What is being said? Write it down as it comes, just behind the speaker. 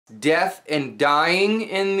death and dying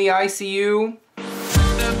in the ICU.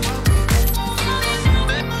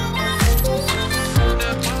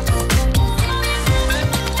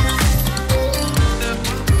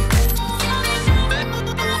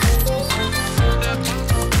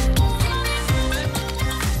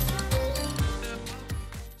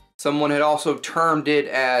 Someone had also termed it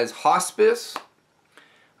as hospice.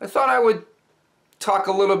 I thought I would talk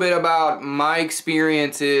a little bit about my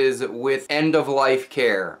experiences with end-of-life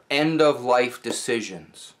care, end-of-life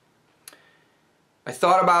decisions. I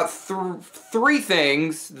thought about three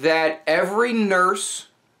things that every nurse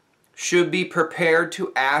should be prepared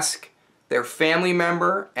to ask their family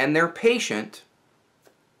member and their patient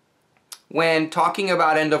when talking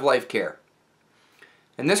about end-of-life care.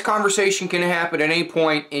 And this conversation can happen at any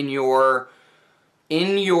point in your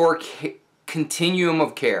continuum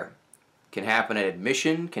of care. It can happen at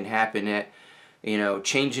admission, can happen at,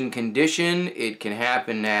 change in condition, it can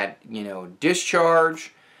happen at,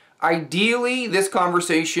 discharge. Ideally, this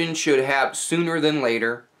conversation should happen sooner than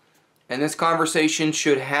later, and this conversation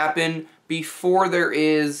should happen before there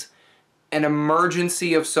is an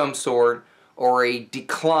emergency of some sort or a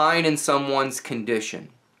decline in someone's condition.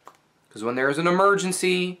 Because when there's an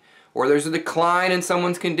emergency or there's a decline in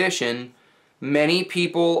someone's condition, many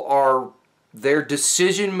people their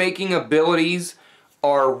decision-making abilities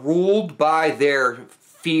are ruled by their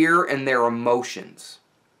fear and their emotions.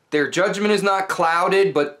 Their judgment is not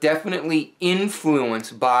clouded, but definitely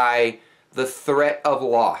influenced by the threat of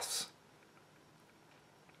loss.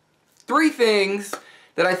 Three things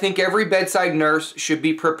that I think every bedside nurse should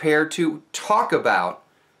be prepared to talk about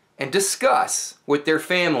and discuss with their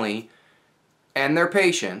family and their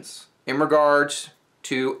patients in regards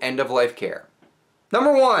to end-of-life care.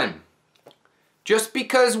 Number one, just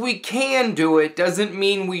because we can do it doesn't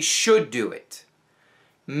mean we should do it.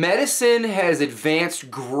 Medicine has advanced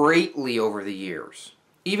greatly over the years,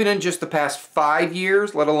 even in just the past 5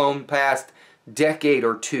 years, let alone past decade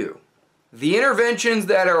or two. The interventions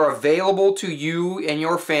that are available to you and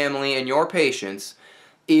your family and your patients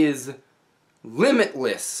is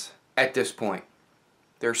limitless at this point.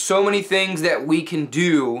 There's so many things that we can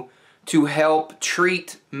do to help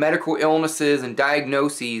treat medical illnesses and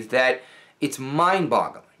diagnoses that it's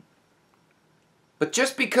mind-boggling. But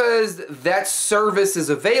just because that service is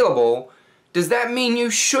available, does that mean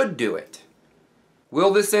you should do it?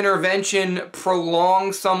 Will this intervention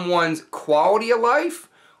prolong someone's quality of life,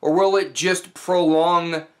 or will it just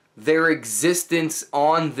prolong their existence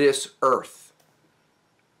on this earth?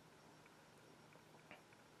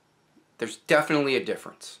 There's definitely a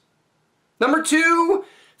difference. Number two,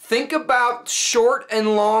 think about short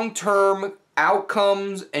and long-term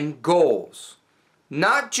outcomes and goals.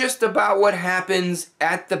 Not just about what happens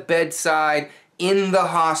at the bedside in the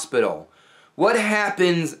hospital. What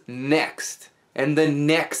happens next, and the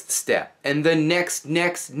next step, and the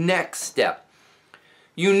next step.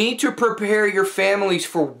 You need to prepare your families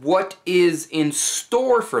for what is in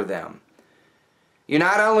store for them. You're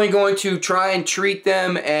not only going to try and treat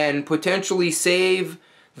them and potentially save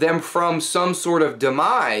them from some sort of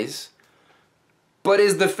demise, but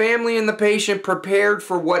is the family and the patient prepared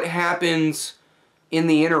for what happens in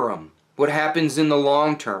the interim, what happens in the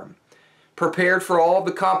long term? Prepared for all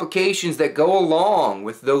the complications that go along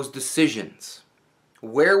with those decisions?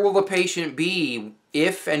 Where will the patient be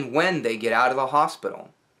if and when they get out of the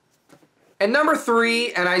hospital? And number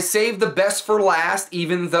three, and I saved the best for last,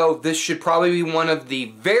 even though this should probably be one of the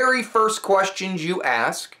very first questions you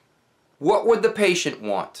ask, what would the patient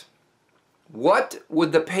want? What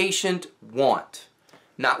would the patient want?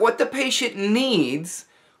 Not what the patient needs,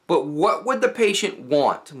 but what would the patient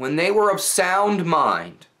want? When they were of sound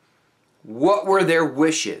mind, what were their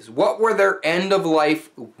wishes? What were their end-of-life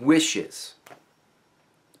wishes?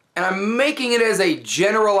 And I'm making it as a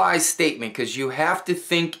generalized statement because you have to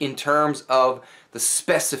think in terms of the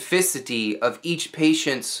specificity of each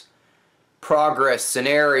patient's progress,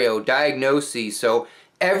 scenario, diagnosis. So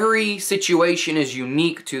every situation is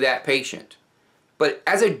unique to that patient. But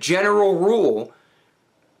as a general rule,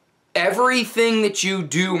 everything that you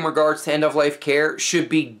do in regards to end-of-life care should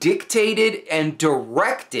be dictated and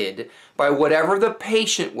directed by whatever the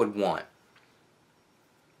patient would want.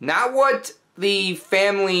 Not what the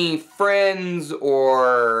family, friends,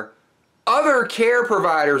 or other care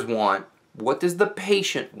providers want. What does the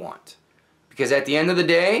patient want? Because at the end of the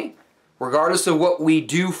day, regardless of what we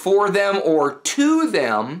do for them or to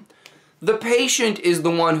them, the patient is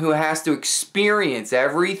the one who has to experience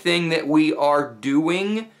everything that we are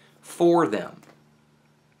doing for them.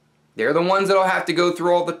 They're the ones that will have to go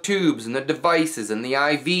through all the tubes and the devices and the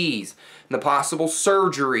IVs and the possible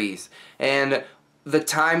surgeries and the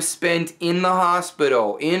time spent in the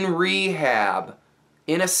hospital, in rehab,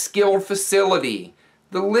 in a skilled facility.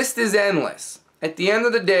 The list is endless. At the end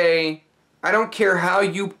of the day, I don't care how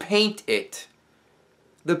you paint it.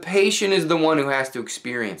 The patient is the one who has to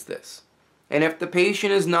experience this. And if the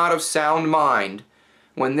patient is not of sound mind,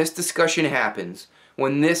 when this discussion happens,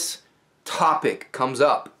 when this topic comes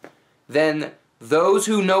up, then those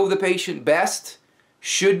who know the patient best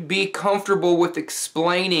should be comfortable with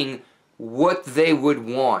explaining what they would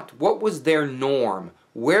want. What was their norm?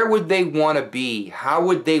 Where would they want to be? How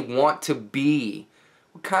would they want to be?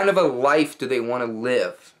 What kind of a life do they want to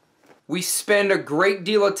live? We spend a great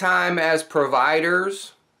deal of time as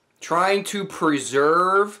providers trying to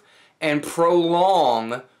preserve and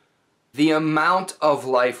prolong the amount of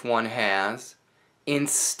life one has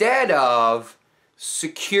instead of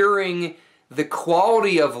securing the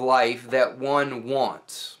quality of life that one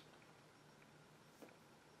wants.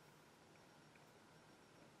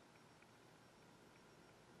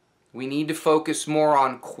 We need to focus more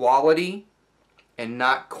on quality and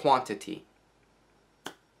not quantity.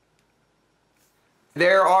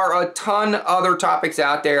 There are a ton other topics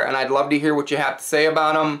out there, and I'd love to hear what you have to say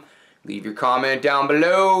about them. Leave your comment down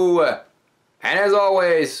below. And as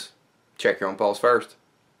always, check your own pulse first.